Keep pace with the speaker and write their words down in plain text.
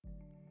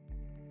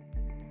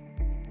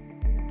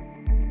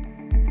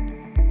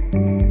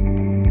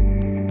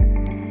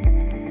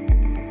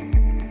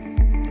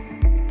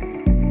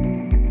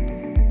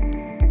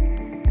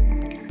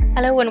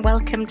Hello and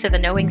welcome to the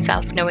Knowing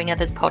Self, Knowing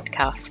Others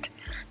podcast,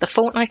 the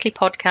fortnightly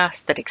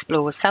podcast that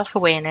explores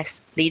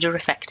self-awareness, leader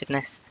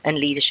effectiveness and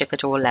leadership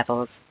at all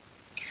levels.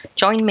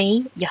 Join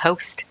me, your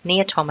host,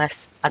 Nia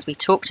Thomas, as we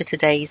talk to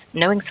today's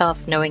Knowing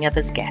Self, Knowing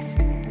Others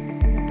guest.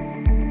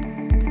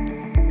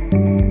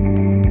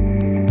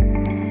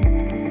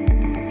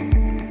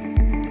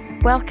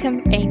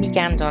 Welcome, Amy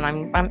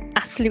Gandon. I'm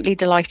absolutely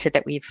delighted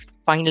that we've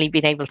finally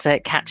been able to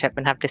catch up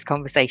and have this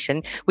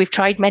conversation. We've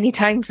tried many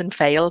times and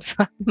failed,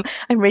 so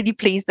I'm really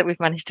pleased that we've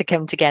managed to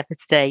come together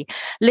today.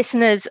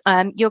 Listeners,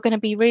 you're going to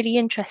be really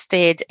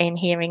interested in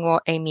hearing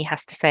what Amy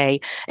has to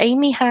say.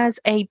 Amy has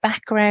a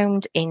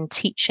background in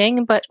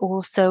teaching, but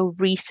also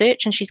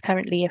research, and she's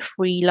currently a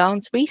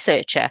freelance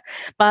researcher.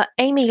 But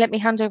Amy, let me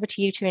hand over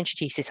to you to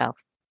introduce yourself.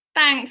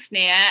 Thanks,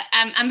 Nia.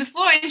 And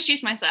before I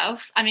introduce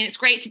myself, I mean, it's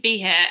great to be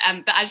here,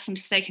 but I just want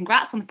to say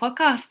congrats on the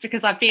podcast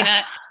because I've been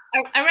a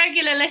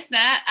regular listener.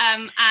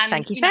 And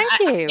thank you.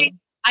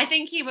 I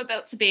think you were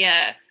built to be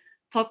a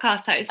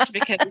podcast host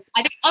because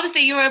I think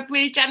obviously you're a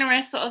really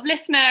generous sort of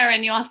listener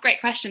and you ask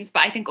great questions,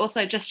 but I think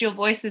also just your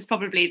voice is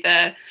probably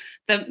the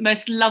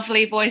most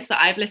lovely voice that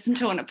I've listened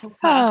to on a podcast.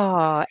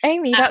 Oh,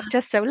 Amy, that's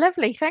just so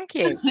lovely. Thank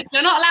you.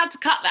 You're not allowed to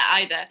cut that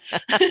either,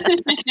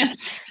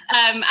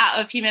 out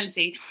of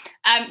humility.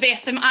 But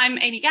yes, I'm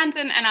Amy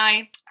Gandon, and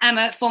I am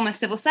a former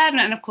civil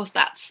servant, and of course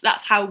that's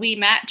how we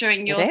met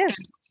during your stint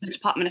in the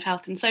Department of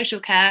Health and Social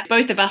Care.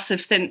 Both of us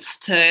have since,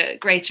 to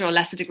greater or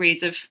lesser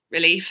degrees of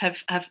relief,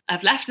 have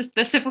left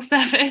the civil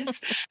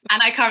service.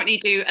 And I currently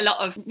do a lot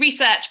of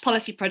research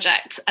policy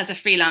projects as a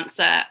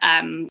freelancer.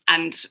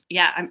 And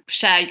yeah, I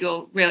share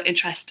your real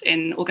interest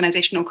in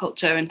organisational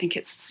culture and think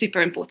it's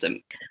super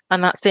important.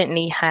 And that's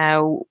certainly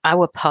how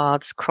our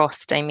paths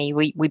crossed, Amy.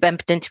 We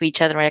bumped into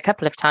each other a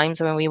couple of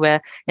times when we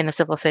were in the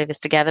civil service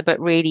together, but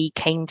really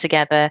came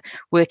together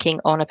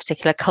working on a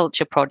particular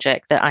culture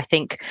project that I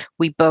think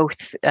we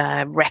both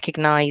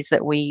recognise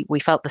that we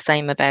felt the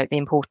same about, the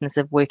importance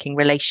of working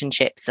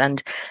relationships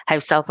and how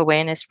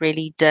self-awareness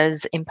really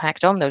does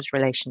impact on those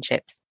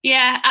relationships.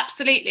 Yeah,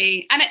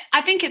 absolutely. And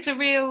I think it's a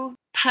real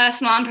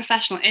personal and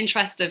professional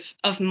interest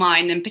of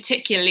mine, and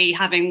particularly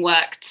having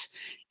worked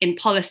in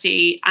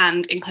policy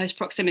and in close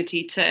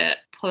proximity to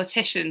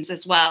politicians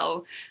as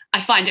well.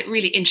 I find it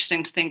really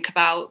interesting to think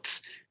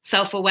about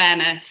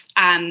self-awareness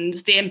and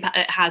the impact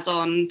it has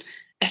on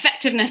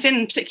effectiveness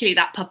in particularly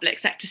that public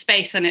sector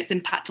space and its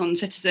impact on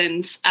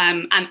citizens,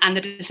 and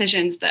the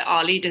decisions that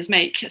our leaders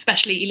make,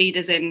 especially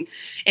leaders in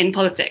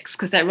politics,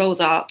 because their roles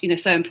are,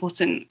 so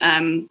important,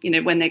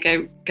 when they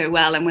go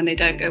well and when they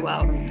don't go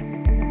well.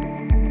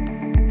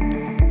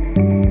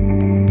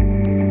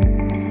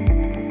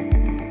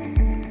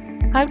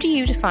 How do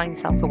you define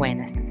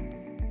self-awareness?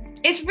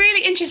 It's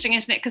really interesting,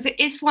 isn't it? Because it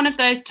is one of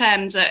those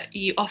terms that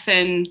you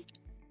often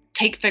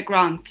take for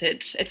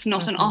granted. It's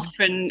not an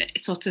often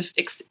sort of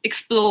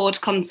explored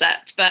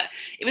concept, but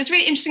it was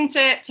really interesting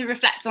to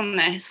reflect on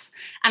this.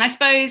 And I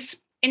suppose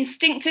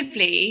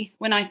instinctively,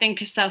 when I think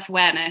of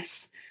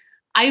self-awareness,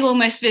 I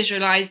almost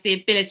visualize the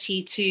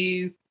ability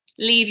to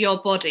leave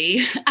your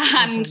body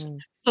and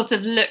sort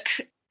of look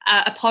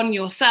upon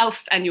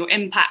yourself and your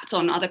impact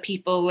on other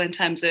people in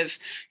terms of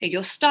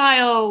your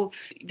style,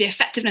 the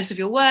effectiveness of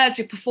your words,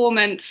 your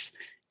performance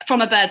from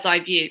a bird's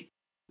eye view.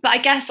 But I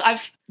guess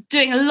I've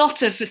doing a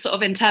lot of sort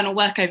of internal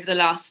work over the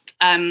last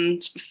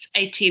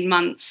 18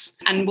 months,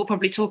 and we'll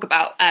probably talk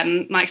about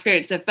my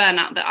experience of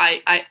burnout that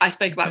I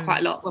spoke about quite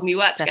a lot when we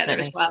worked together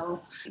as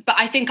well. But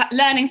I think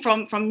learning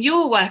from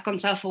your work on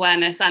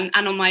self-awareness and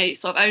on my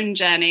sort of own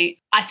journey,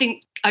 I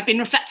think I've been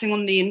reflecting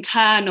on the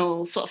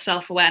internal sort of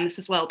self-awareness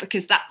as well,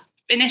 because that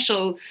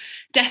initial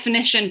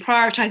definition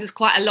prioritizes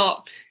quite a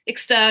lot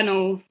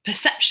external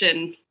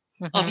perception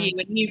of you,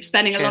 and you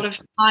spending a lot of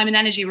time and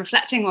energy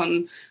reflecting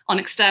on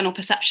external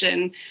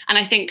perception. And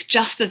I think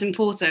just as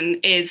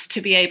important is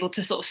to be able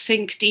to sort of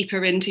sink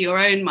deeper into your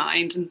own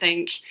mind and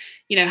think,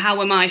 how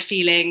am I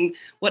feeling?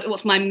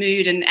 What's my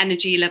mood and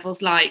energy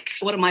levels like?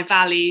 What are my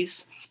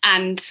values?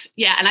 And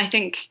I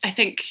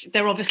think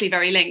they're obviously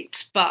very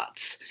linked,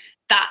 but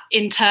that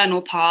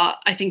internal part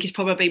I think is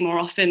probably more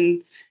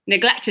often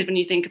neglected when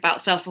you think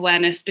about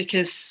self-awareness,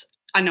 because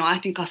I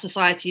think our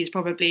society is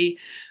probably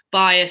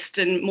biased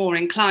and more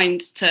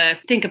inclined to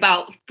think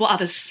about what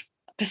others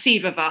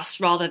perceive of us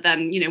rather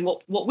than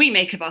what we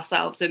make of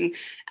ourselves,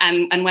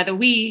 and whether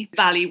we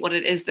value what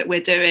it is that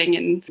we're doing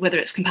and whether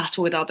it's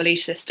compatible with our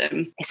belief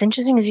system. It's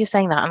interesting as you're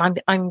saying that,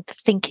 and I'm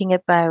thinking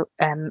about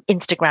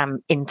Instagram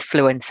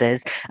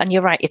influencers, and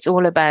you're right, it's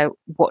all about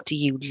what do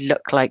you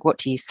look like, what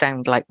do you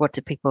sound like, what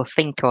do people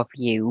think of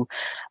you.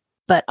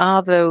 But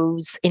are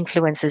those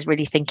influencers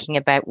really thinking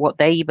about what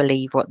they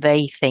believe, what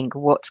they think,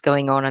 what's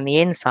going on the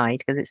inside?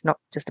 Because it's not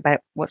just about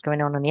what's going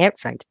on the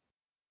outside.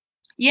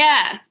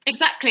 Yeah,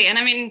 exactly. And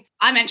I mean,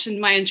 I mentioned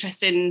my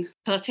interest in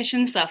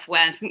politician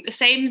self-awareness. I think the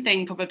same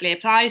thing probably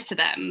applies to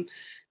them,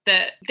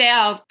 that they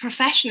are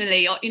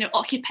professionally or,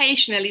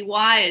 occupationally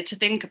wired to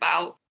think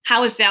about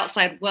how is the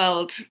outside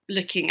world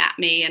looking at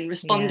me and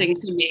responding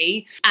to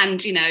me?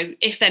 And,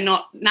 if they're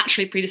not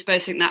naturally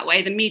predisposing that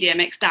way, the media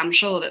makes damn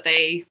sure that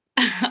they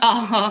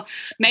are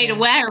made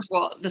aware of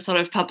what the sort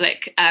of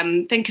public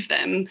think of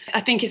them. I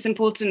think it's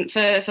important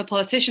for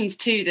politicians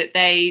too that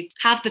they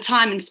have the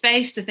time and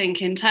space to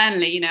think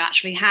internally,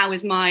 actually how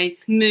is my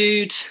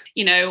mood,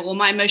 or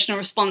my emotional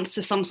response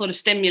to some sort of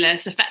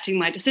stimulus affecting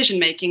my decision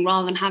making,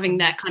 rather than having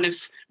their kind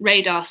of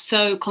radar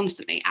so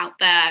constantly out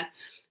there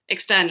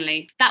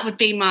externally. That would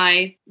be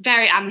my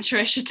very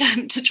amateurish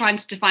attempt to trying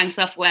to define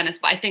self-awareness,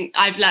 but I think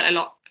I've learned a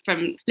lot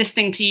from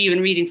listening to you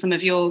and reading some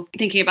of your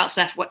thinking about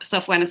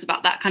self-awareness,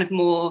 about that kind of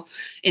more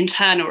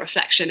internal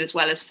reflection as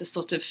well as the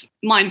sort of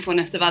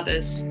mindfulness of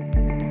others.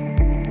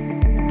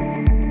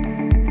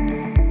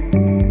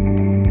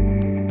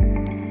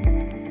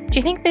 Do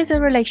you think there's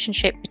a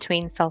relationship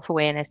between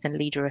self-awareness and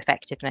leader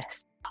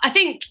effectiveness? I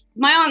think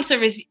my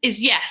answer is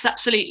yes,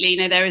 absolutely.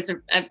 There is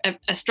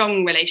a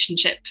strong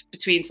relationship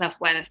between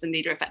self-awareness and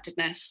leader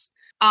effectiveness.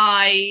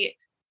 I'd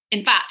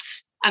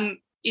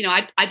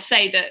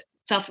say that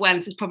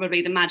self-awareness is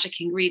probably the magic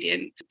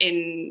ingredient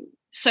in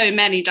so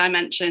many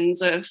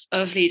dimensions of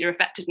leader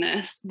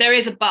effectiveness. There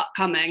is a but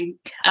coming.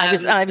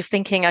 I was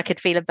thinking I could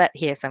feel a but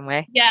here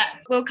somewhere. Yeah,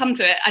 we'll come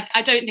to it.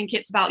 I don't think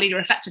it's about leader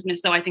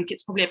effectiveness, though. I think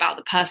it's probably about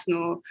the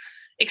personal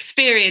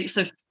experience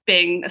of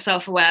being a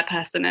self-aware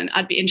person. And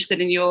I'd be interested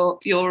in your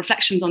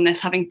reflections on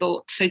this, having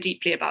thought so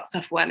deeply about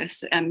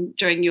self-awareness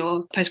during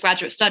your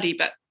postgraduate study.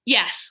 But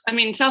yes, I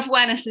mean,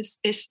 self-awareness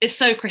is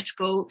so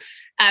critical.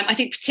 I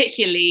think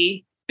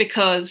particularly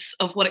because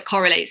of what it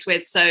correlates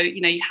with. So,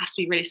 you have to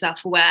be really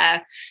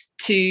self-aware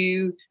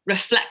to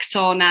reflect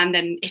on and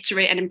then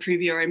iterate and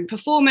improve your own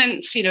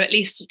performance, at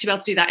least to be able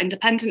to do that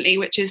independently,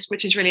 which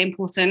is really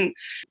important.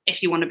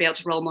 If you want to be able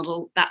to role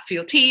model that for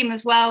your team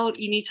as well,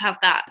 you need to have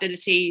that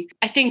ability.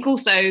 I think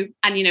also,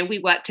 and we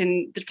worked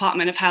in the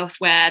Department of Health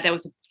where there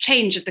was a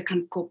change of the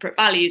kind of corporate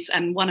values,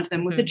 and one of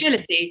them was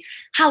agility.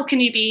 How can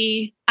you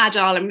be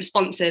agile and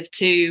responsive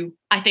to,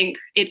 I think,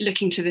 it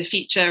looking to the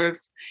future of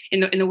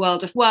in the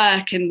world of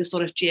work and the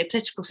sort of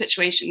geopolitical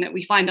situation that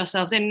we find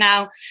ourselves in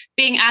now?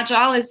 Being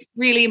agile is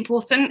really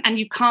important, and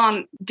you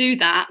can't do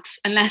that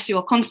unless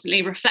you're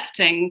constantly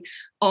reflecting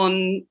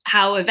on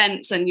how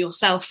events and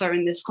yourself are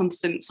in this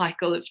constant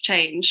cycle of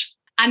change.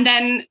 And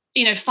then,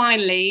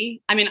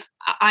 finally, I mean,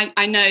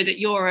 I know that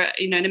you're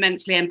an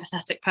immensely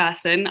empathetic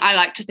person. I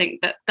like to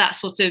think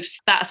that's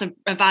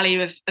a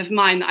value of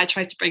mine that I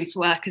try to bring to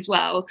work as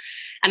well.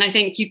 And I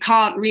think you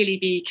can't really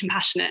be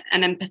compassionate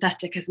and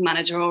empathetic as a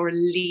manager or a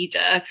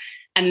leader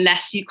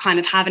unless you kind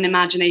of have an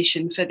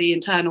imagination for the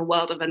internal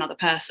world of another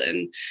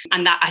person.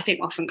 And that, I think,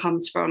 often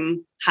comes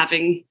from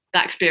having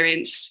that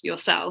experience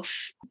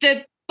yourself.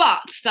 The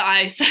but that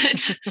I said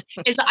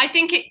is that I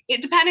think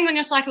it depending on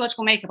your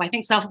psychological makeup, I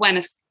think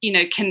self-awareness,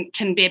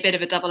 can be a bit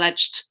of a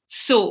double-edged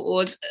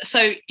sword.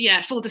 So,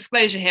 full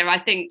disclosure here, I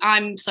think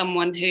I'm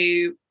someone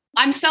who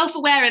I'm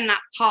self-aware in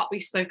that part we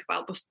spoke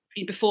about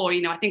before.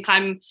 I think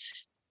I'm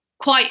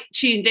quite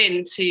tuned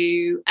in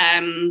to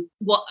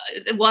what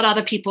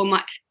other people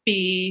might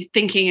be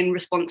thinking in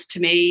response to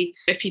me.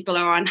 If people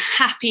are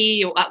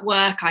unhappy or at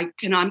work,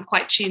 I'm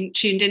quite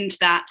tuned into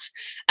that,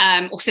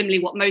 or similarly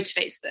what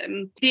motivates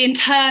them. The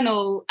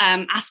internal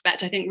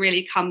aspect, I think,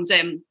 really comes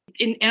in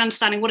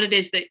understanding what it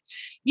is that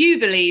you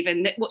believe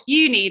in, that what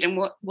you need and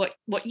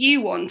what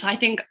you want. I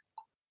think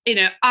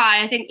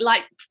I think,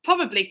 like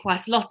probably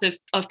quite a lot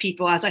of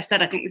people, as I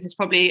said, I think this is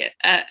probably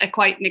a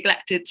quite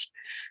neglected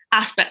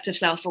aspect of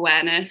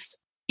self-awareness.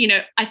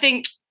 I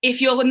think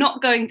if you're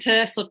not going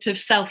to sort of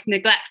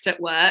self-neglect at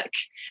work,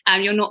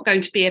 and you're not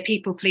going to be a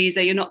people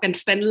pleaser, you're not going to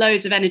spend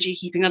loads of energy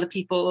keeping other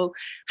people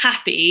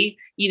happy,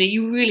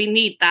 you really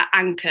need that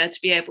anchor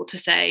to be able to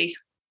say,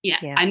 yeah,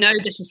 I know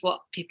this is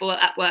what people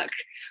at work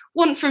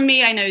want from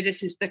me. I know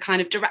this is the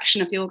kind of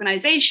direction of the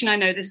organization. I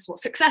know this is what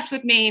success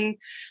would mean.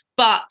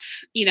 But,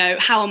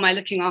 how am I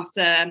looking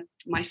after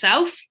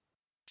myself?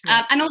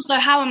 And also,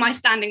 how am I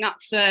standing up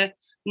for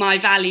my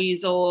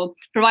values or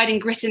providing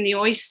grit in the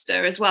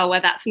oyster as well, where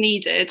that's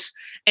needed,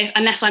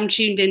 unless I'm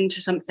tuned into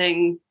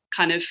something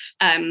kind of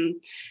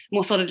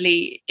more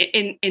solidly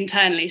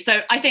internally.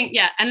 So I think,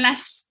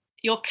 unless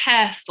you're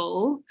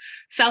careful,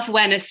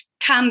 self-awareness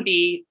can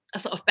be a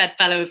sort of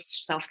bedfellow of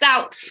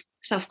self-doubt,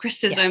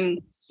 self-criticism.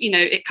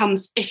 It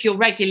comes if you're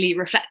regularly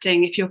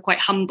reflecting, if you're quite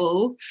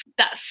humble,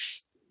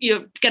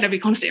 you're going to be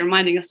constantly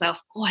reminding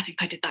yourself, oh, I think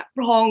I did that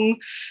wrong.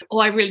 Oh,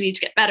 I really need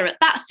to get better at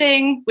that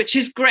thing, which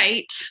is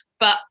great.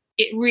 But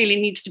it really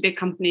needs to be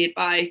accompanied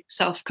by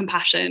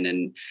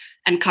self-compassion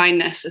and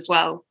kindness as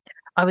well.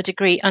 I would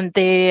agree. And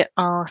there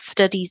are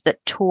studies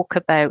that talk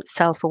about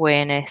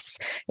self-awareness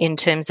in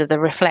terms of the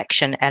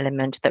reflection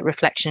element, that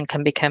reflection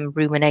can become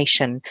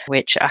rumination,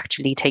 which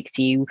actually takes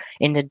you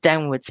in a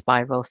downward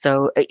spiral.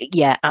 So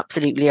yeah,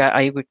 absolutely.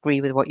 I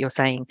agree with what you're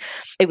saying.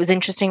 It was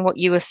interesting what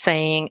you were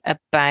saying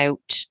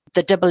about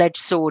the double-edged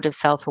sword of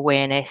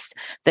self-awareness,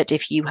 that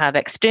if you have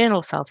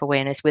external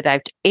self-awareness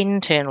without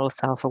internal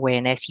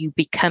self-awareness, you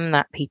become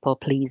that people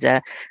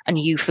pleaser and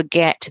you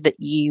forget that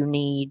you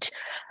need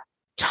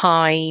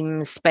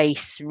time,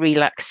 space,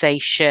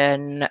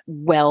 relaxation,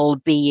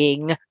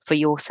 well-being for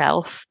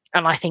yourself.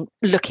 And I think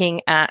looking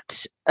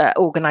at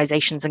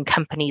organizations and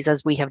companies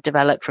as we have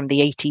developed from the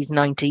 80s,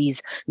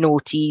 90s,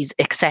 noughties,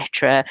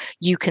 etc.,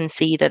 you can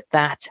see that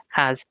that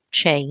has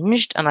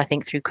changed. And I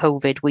think through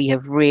COVID, we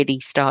have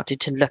really started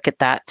to look at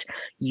that.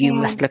 You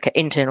must look at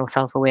internal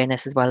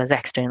self-awareness as well as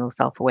external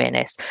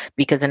self-awareness,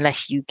 because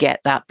unless you get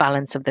that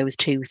balance of those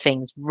two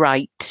things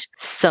right,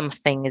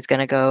 something is going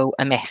to go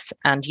amiss.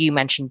 And you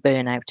mentioned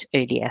burnout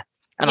earlier.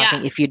 And I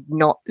think if you're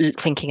not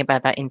thinking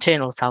about that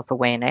internal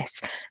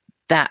self-awareness,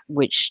 that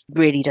which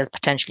really does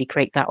potentially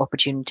create that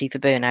opportunity for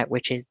burnout,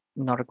 which is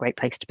not a great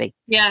place to be.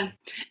 Yeah.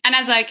 And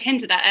as I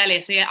hinted at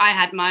earlier, so I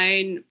had my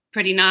own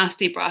pretty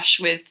nasty brush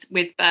with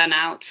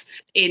burnout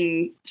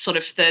in sort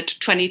of the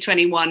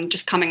 2021,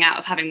 just coming out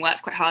of having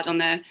worked quite hard on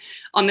the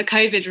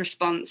COVID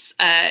response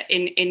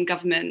in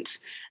government.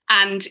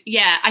 And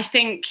I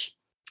think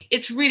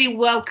it's really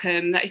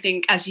welcome that I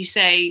think, as you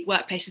say,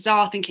 workplaces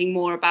are thinking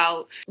more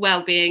about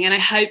well-being. And I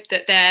hope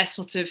that they're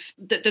sort of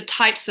the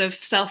types of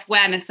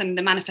self-awareness and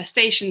the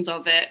manifestations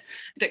of it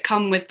that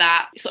come with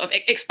that sort of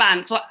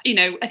expand. So,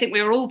 I think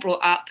we were all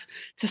brought up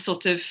to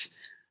sort of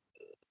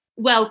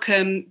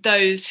welcome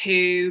those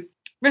who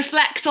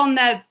reflect on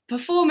their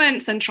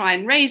performance and try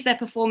and raise their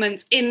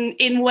performance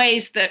in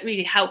ways that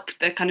really help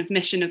the kind of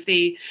mission of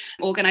the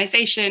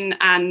organization,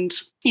 and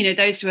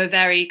those who are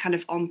very kind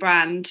of on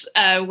brand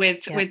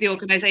with the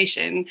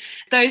organization.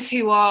 Those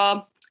who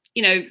are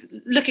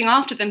looking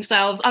after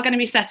themselves are going to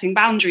be setting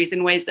boundaries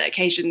in ways that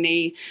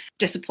occasionally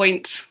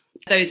disappoint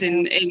those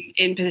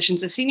in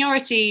positions of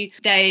seniority.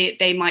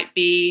 They might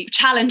be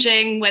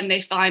challenging when they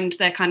find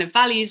their kind of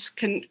values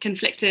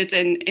conflicted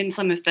in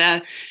some of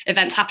the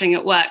events happening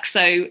at work.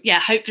 So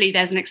hopefully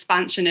there's an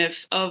expansion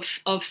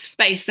of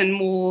space and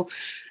more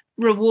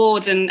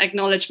reward and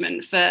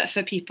acknowledgement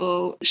for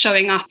people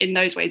showing up in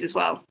those ways as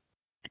well.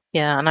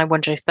 Yeah, and I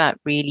wonder if that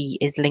really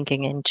is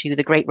linking into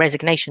the great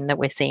resignation that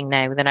we're seeing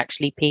now, that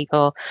actually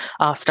people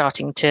are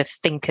starting to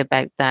think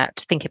about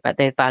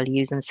their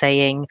values and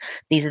saying,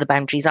 these are the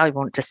boundaries I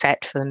want to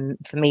set for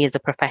me as a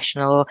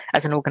professional,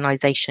 as an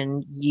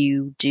organisation.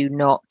 You do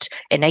not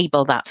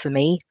enable that for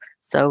me.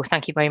 So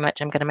thank you very much.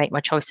 I'm going to make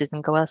my choices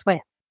and go elsewhere.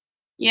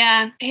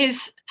 Yeah,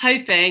 he's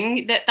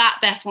hoping that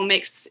therefore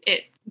makes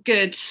it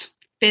good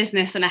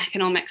business and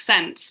economic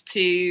sense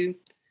to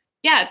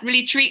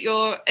really treat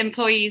your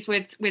employees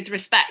with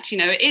respect.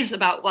 It is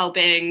about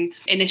well-being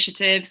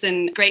initiatives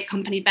and great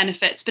company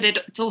benefits, but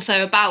it's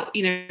also about,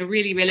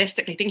 really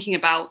realistically thinking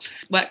about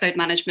workload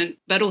management,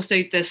 but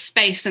also the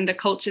space and the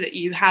culture that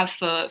you have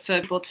for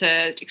people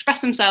to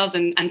express themselves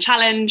and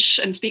challenge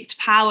and speak to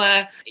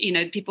power.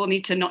 People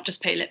need to not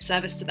just pay lip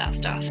service to that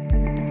stuff.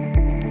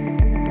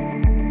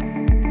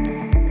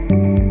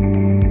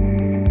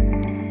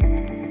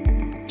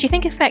 Do you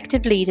think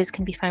effective leaders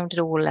can be found at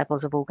all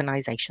levels of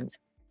organisations?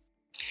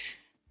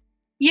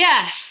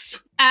 Yes,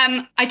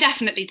 I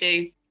definitely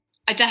do.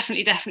 I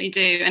definitely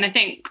do. And I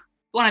think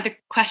one of the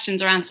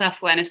questions around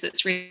self-awareness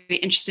that's really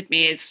interested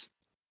me is,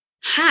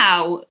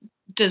 how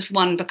does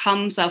one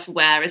become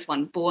self-aware? Is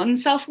one born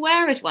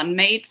self-aware? Is one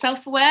made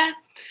self-aware?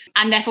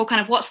 And therefore,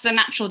 kind of what's the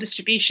natural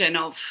distribution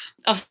of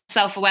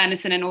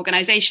self-awareness in an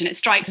organisation? It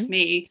strikes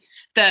me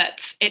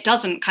that it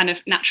doesn't kind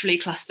of naturally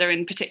cluster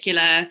in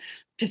particular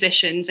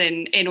positions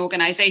in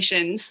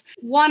organisations.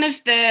 One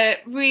of the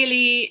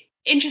really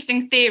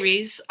interesting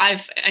theories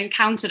I've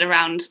encountered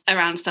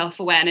around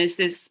self-awareness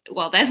is,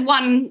 there's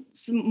one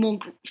more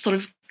sort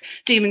of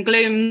doom and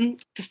gloom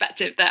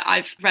perspective that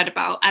I've read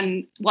about,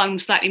 and one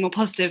slightly more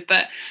positive.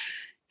 But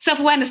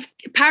self-awareness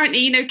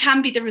apparently,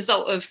 can be the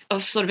result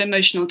of sort of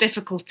emotional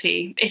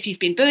difficulty. If you've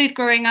been bullied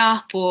growing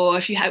up, or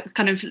if you have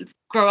kind of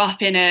grow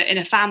up in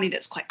a family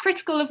that's quite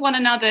critical of one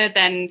another,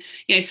 then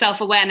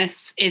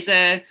self-awareness is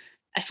a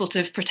sort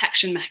of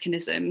protection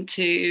mechanism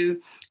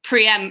to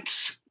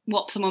preempt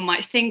what someone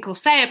might think or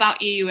say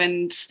about you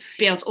and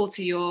be able to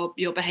alter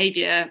your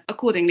behavior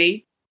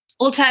accordingly.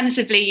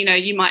 Alternatively,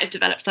 you might have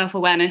developed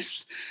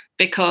self-awareness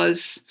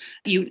because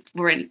you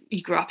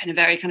grew up in a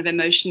very kind of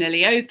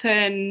emotionally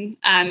open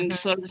and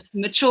sort of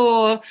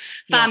mature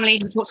family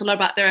who talked a lot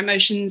about their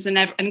emotions and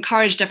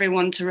encouraged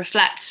everyone to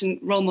reflect, and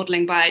role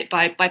modeling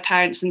by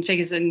parents and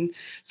figures in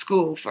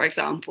school, for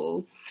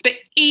example. But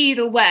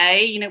either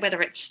way,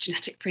 whether it's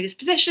genetic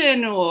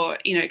predisposition or,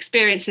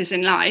 experiences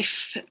in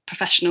life,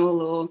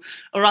 professional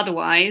or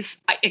otherwise,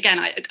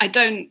 I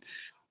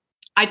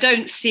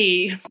don't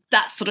see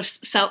that sort of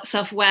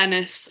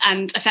self-awareness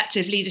and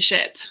effective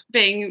leadership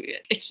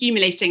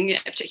accumulating in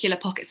particular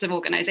pockets of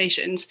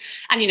organisations.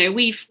 And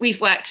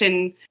we've worked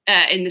in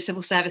the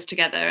civil service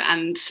together,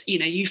 and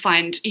you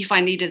find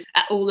leaders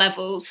at all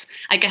levels.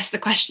 I guess the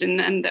question,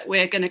 and that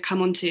we're going to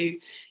come onto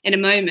in a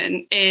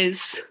moment,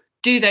 is,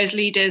 do those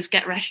leaders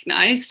get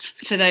recognised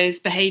for those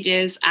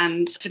behaviours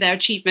and for their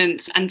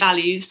achievements and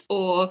values,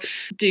 or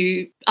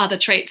do other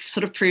traits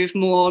sort of prove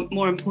more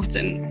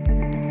important?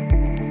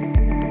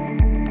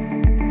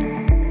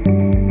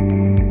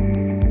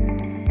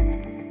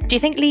 Do you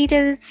think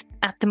leaders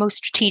at the most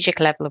strategic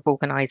level of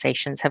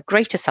organisations have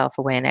greater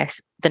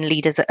self-awareness than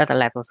leaders at other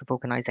levels of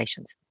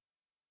organisations?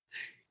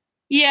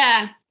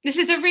 Yeah, this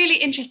is a really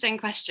interesting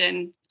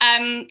question.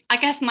 I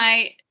guess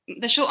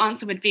the short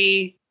answer would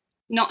be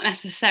not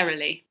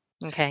necessarily.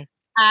 Okay.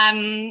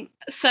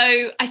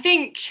 So I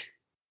think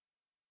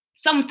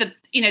some of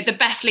the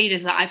best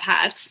leaders that I've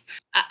had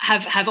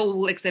have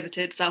all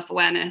exhibited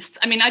self-awareness.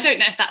 I mean, I don't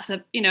know if that's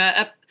a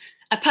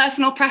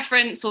personal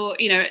preference or,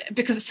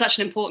 because it's such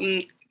an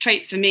important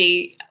trait for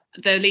me,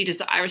 the leaders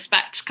that I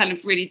respect kind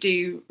of really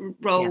do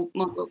role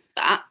model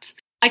that.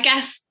 I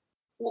guess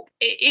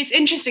it's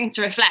interesting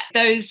to reflect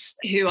those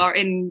who are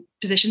in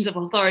positions of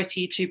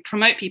authority to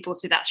promote people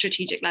to that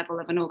strategic level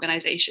of an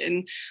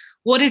organization.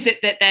 What is it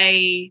that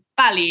they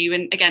value?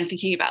 And again,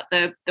 thinking about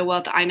the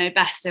world that I know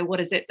best. So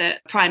what is it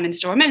that Prime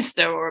Minister or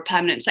Minister or a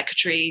permanent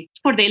secretary,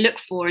 what do they look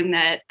for in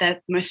their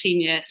most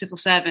senior civil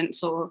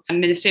servants or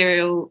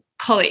ministerial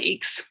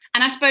colleagues?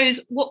 And I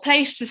suppose, what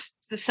place does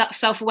the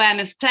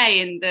self-awareness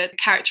play in the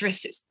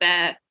characteristics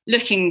they're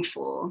looking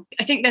for?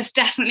 I think there's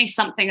definitely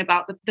something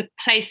about the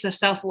place of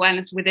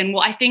self-awareness within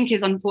what I think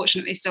is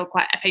unfortunately still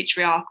quite a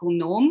patriarchal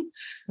norm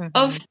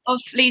of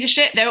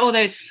leadership. There are all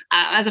those,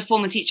 as a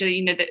former teacher,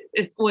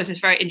 there's always this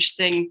very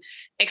interesting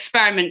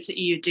experiments that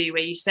you do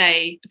where you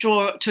say,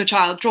 draw to a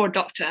child, draw a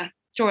doctor,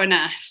 draw a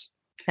nurse.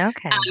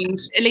 Okay. And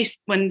at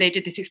least when they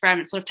did this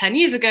experiment sort of 10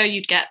 years ago,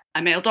 you'd get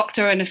a male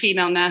doctor and a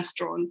female nurse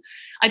drawn.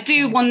 I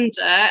do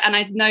wonder, and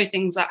I know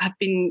things that have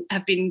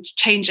been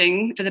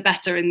changing for the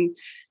better in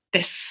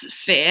this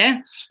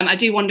sphere. I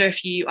do wonder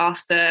if you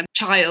asked a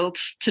child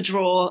to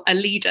draw a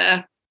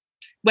leader,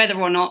 whether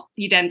or not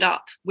you'd end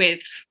up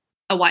with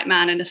a white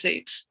man in a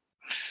suit.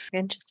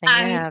 Interesting.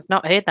 Yeah, I've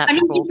not heard that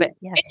before, but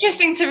yeah.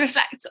 Interesting to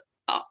reflect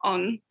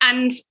on.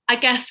 And I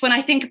guess when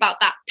I think about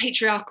that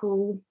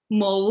patriarchal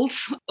mold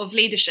of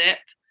leadership,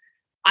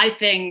 I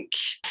think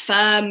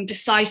firm,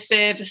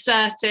 decisive,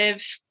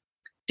 assertive.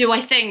 Do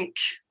I think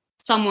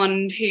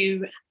someone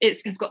who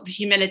has got the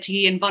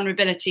humility and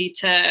vulnerability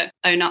to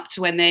own up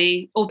to when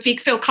they, or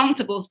feel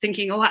comfortable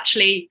thinking, oh,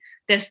 actually,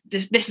 this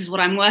is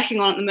what I'm working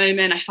on at the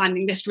moment, I'm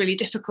finding this really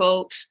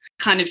difficult,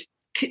 kind of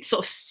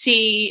sort of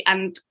see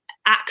and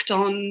act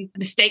on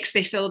mistakes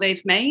they feel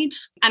they've made.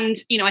 And,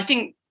 I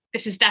think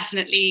this is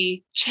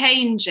definitely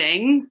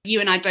changing. You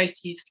and I both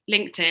use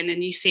LinkedIn,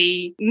 and you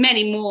see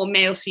many more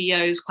male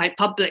CEOs quite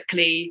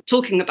publicly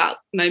talking about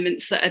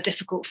moments that are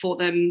difficult for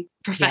them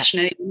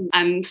professionally,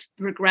 and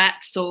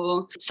regrets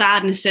or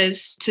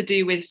sadnesses to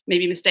do with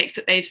maybe mistakes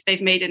that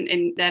they've made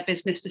in their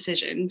business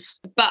decisions.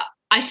 But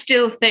I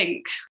still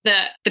think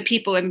that the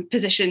people in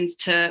positions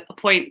to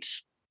appoint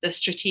the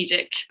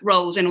strategic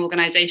roles in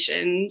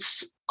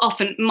organizations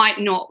often might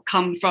not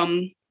come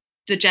from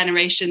the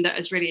generation that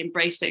is really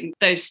embracing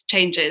those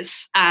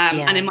changes,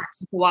 and it might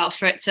take a while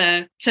for it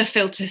to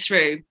filter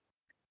through.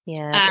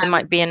 There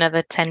might be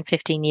another 10,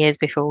 15 years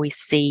before we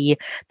see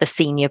the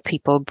senior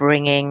people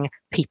bringing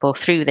people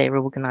through their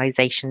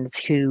organizations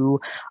who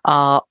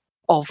are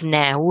of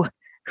now,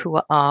 who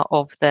are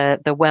of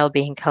the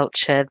well-being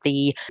culture,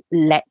 the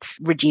let's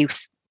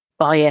reduce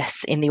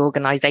bias in the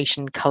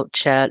organization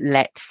culture,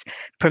 let's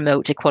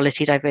promote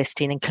equality,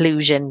 diversity and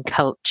inclusion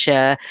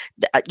culture.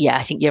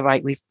 I think you're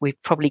right.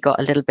 We've probably got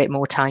a little bit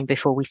more time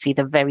before we see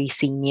the very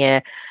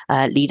senior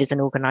leaders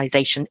in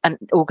organizations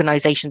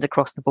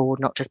across the board,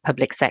 not just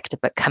public sector,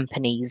 but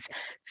companies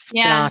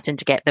starting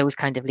to get those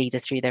kind of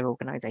leaders through their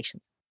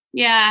organizations.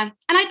 Yeah.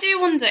 And I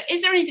do wonder,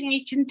 is there anything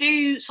you can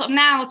do sort of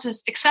now to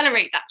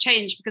accelerate that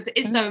change? Because it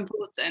is so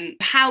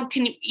important. How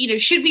can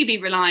should we be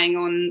relying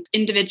on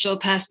individual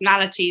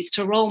personalities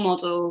to role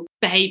model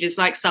behaviours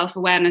like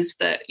self-awareness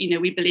that,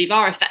 we believe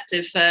are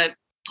effective for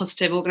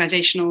positive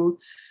organisational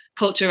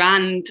culture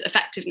and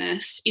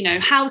effectiveness?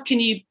 How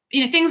can you,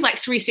 things like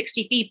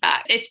 360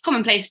 feedback, it's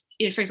commonplace,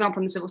 for example,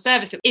 in the civil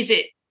service. Is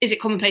it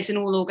commonplace in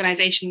all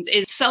organisations?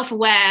 Is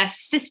self-aware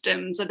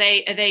systems, are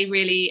they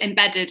really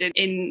embedded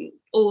in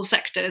all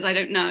sectors? I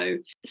don't know.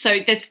 So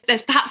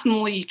there's perhaps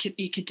more you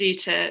could do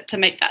to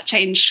make that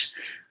change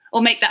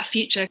or make that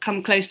future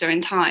come closer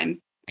in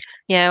time.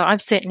 Yeah,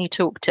 I've certainly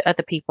talked to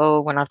other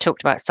people when I've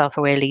talked about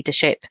self-aware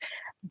leadership.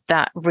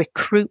 That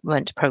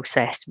recruitment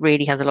process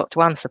really has a lot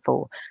to answer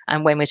for.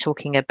 And when we're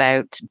talking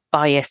about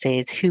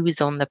biases,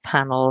 who's on the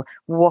panel,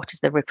 what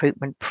is the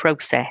recruitment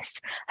process?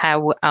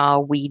 How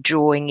are we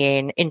drawing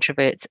in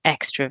introverts,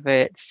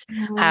 extroverts?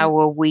 How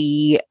are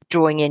we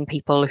drawing in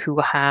people who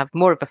have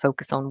more of a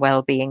focus on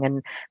well-being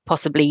and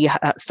possibly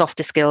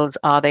softer skills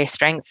are their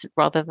strengths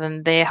rather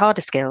than their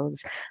harder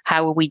skills?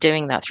 How are we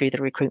doing that through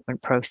the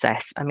recruitment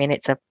process? I mean,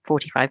 it's a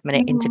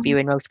 45-minute interview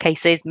in most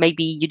cases.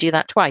 Maybe you do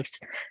that twice.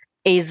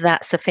 Is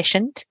that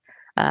sufficient?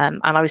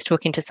 And I was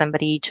talking to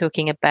somebody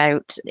talking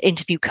about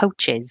interview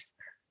coaches.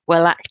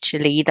 Well,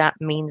 actually, that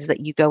means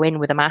that you go in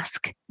with a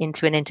mask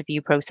into an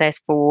interview process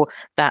for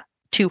that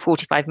 2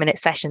 45-minute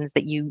sessions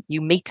that you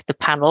meet the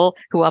panel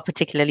who are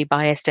particularly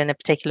biased in a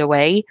particular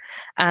way,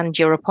 and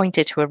you're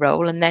appointed to a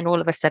role, and then all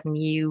of a sudden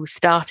you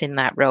start in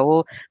that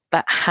role.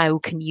 But how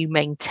can you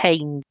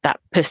maintain that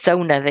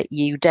persona that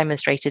you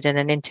demonstrated in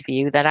an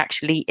interview that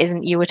actually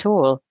isn't you at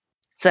all?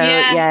 So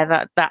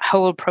Yeah. that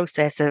whole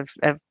process of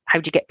how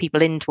do you get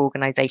people into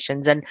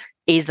organizations, and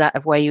is that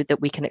a way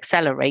that we can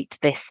accelerate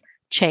this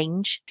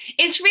change?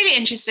 It's really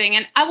interesting,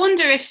 and I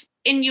wonder if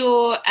in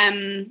your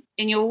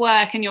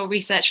work and your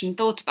research and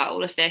thought about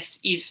all of this,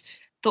 you've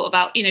thought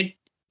about,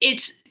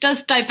 it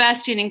does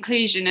diversity and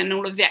inclusion and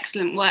all of the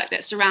excellent work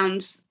that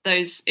surrounds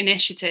those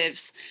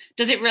initiatives,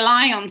 does it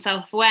rely on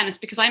self-awareness?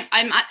 Because I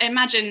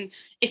imagine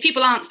if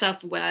people aren't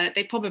self-aware,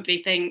 they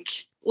probably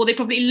think, or they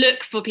probably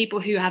look for people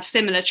who have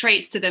similar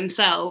traits to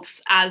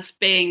themselves as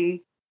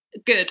being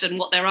good and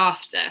what they're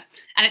after.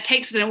 And it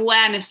takes an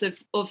awareness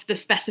of the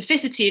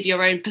specificity of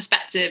your own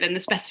perspective and the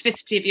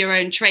specificity of your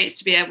own traits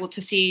to be able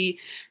to see,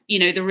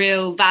 the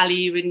real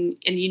value and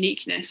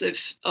uniqueness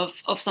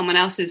of someone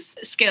else's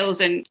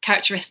skills and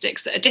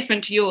characteristics that are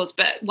different to yours,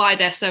 but why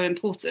they're so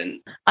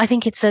important. I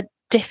think it's a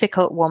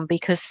difficult one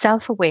because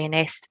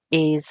self-awareness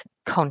is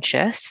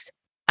conscious,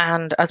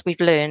 and as we've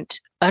learned,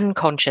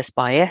 unconscious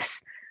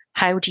bias.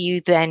 How do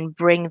you then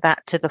bring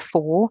that to the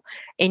fore?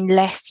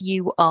 Unless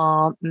you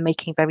are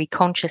making very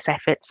conscious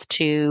efforts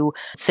to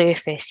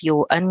surface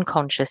your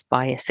unconscious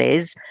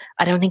biases,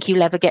 I don't think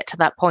you'll ever get to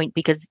that point,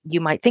 because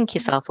you might think you're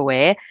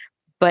self-aware,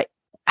 but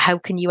how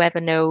can you ever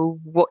know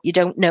what you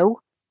don't know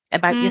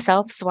about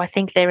yourself? So I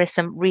think there is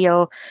some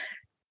real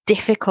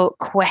difficult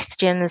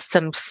questions,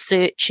 some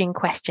searching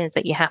questions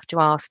that you have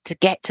to ask to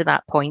get to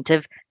that point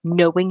of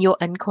knowing your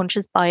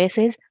unconscious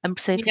biases and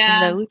surfacing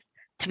those,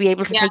 to be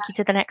able to take you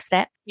to the next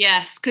step.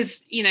 Yes,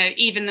 because,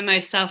 even the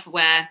most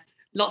self-aware,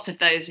 lots of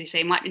those, you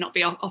say, might not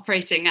be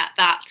operating at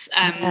that,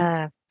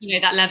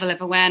 that level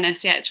of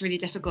awareness. Yeah, it's really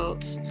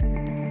difficult.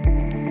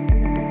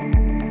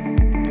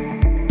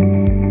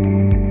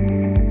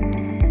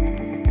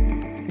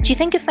 Do you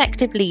think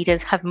effective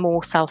leaders have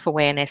more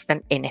self-awareness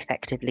than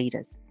ineffective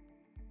leaders?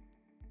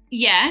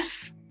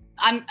 Yes,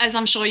 as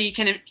I'm sure you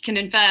can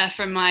infer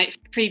from my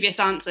previous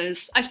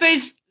answers. I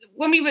suppose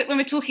when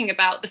we're talking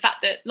about the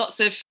fact that lots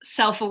of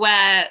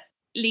self-aware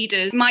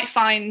leaders might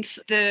find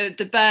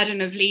the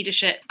burden of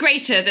leadership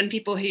greater than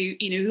people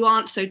who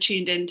aren't so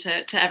tuned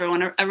into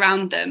everyone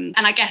around them.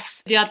 And I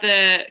guess the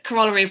other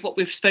corollary of what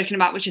we've spoken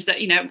about, which is that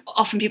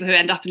often people who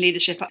end up in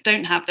leadership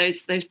don't have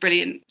those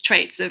brilliant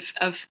traits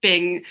of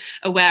being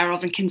aware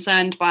of and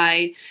concerned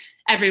by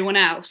everyone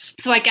else.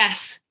 So I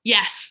guess,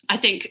 yes, I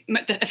think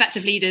the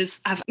effective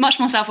leaders have much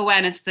more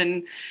self-awareness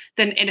than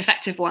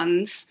ineffective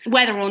ones.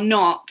 Whether or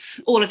not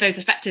all of those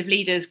effective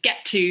leaders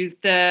get to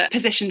the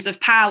positions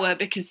of power,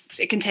 because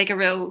it can take a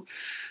real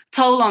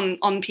toll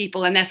on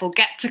people and therefore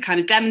get to kind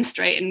of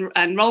demonstrate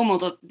and role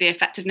model the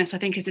effectiveness, I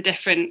think is a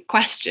different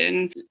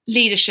question.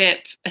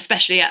 Leadership,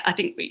 especially, I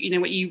think,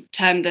 what you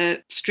term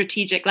the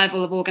strategic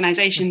level of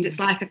organizations, it's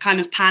like a kind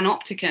of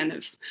panopticon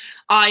of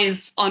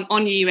eyes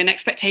on you and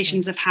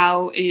expectations of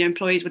how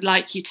employees would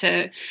like you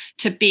to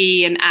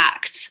be and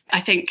act.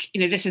 I think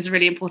this is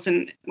really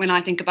important when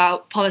I think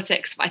about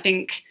politics. I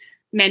think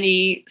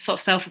many sort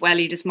of self-aware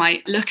leaders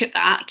might look at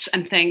that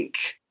and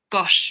think,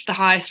 gosh, the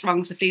highest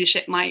rungs of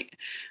leadership might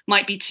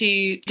be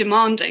too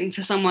demanding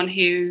for someone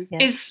who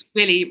is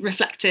really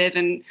reflective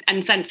and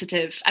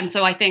sensitive. And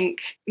so I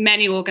think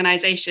many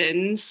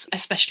organizations,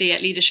 especially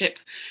at leadership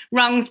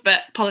rungs,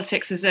 but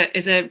politics is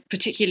a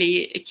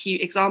particularly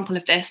acute example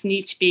of this,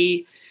 need to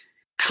be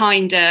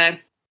kinder,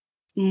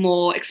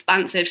 more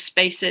expansive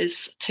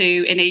spaces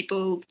to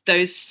enable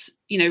those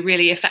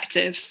really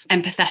effective,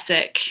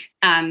 empathetic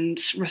and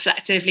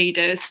reflective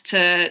leaders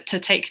to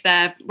take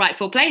their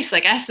rightful place, I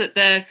guess, at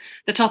the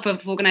top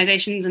of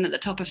organizations and at the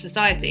top of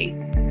society.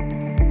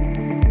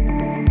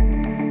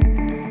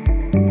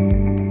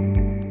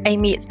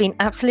 Amy, it's been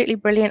absolutely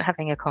brilliant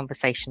having a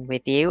conversation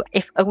with you.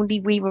 If only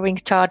we were in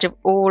charge of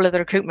all of the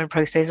recruitment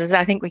processes,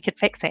 I think we could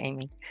fix it,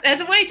 Amy.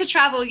 There's a way to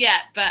travel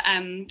yet, but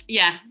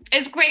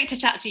it's great to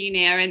chat to you,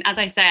 Nia. And as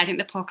I say, I think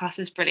the podcast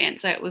is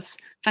brilliant. So it was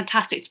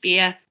fantastic to be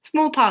a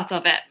small part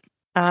of it.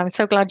 I'm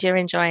so glad you're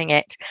enjoying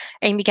it.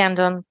 Amy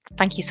Gandon,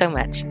 thank you so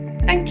much.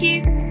 Thank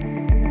you.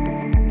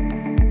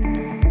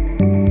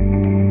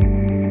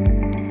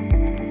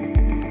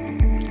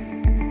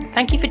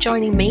 Thank you for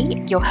joining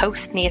me, your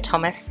host, Nia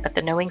Thomas, at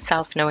the Knowing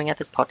Self, Knowing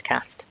Others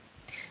podcast.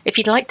 If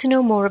you'd like to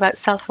know more about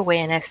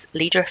self-awareness,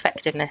 leader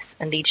effectiveness,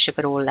 and leadership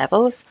at all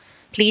levels,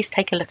 please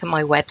take a look at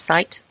my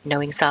website,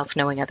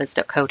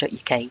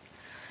 knowingselfknowingothers.co.uk.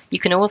 You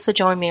can also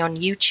join me on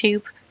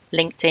YouTube,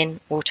 LinkedIn,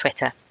 or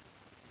Twitter.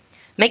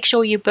 Make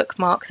sure you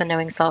bookmark the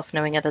Knowing Self,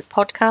 Knowing Others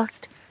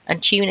podcast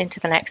and tune into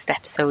the next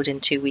episode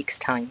in 2 weeks'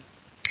 time.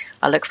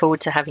 I look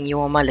forward to having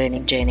you on my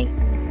learning journey.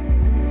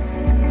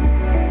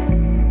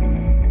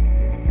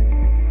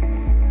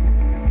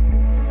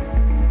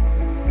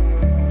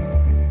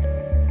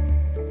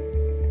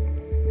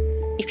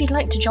 If you'd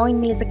like to join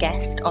me as a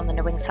guest on the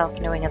Knowing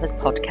Self, Knowing Others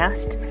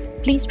podcast,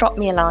 please drop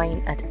me a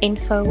line at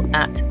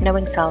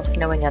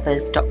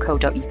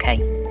info@knowingselfknowingothers.co.uk.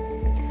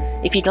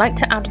 If you'd like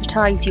to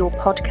advertise your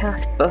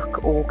podcast,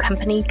 book, or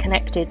company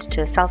connected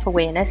to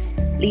self-awareness,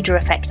 leader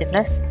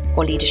effectiveness,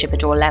 or leadership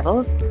at all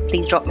levels,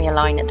 please drop me a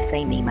line at the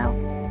same email.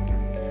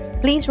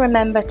 Please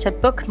remember to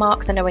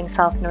bookmark the Knowing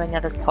Self, Knowing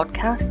Others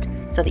podcast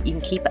so that you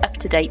can keep up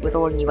to date with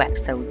all new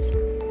episodes.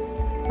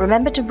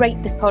 Remember to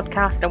rate this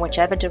podcast on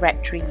whichever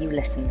directory you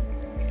listen.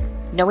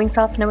 Knowing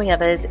Self, Knowing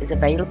Others is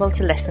available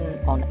to listen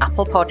on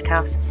Apple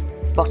Podcasts,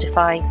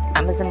 Spotify,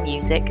 Amazon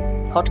Music,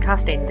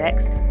 Podcast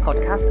Index,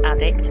 Podcast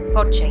Addict,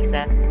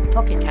 Podchaser,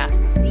 Pocket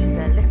Casts, Deezer,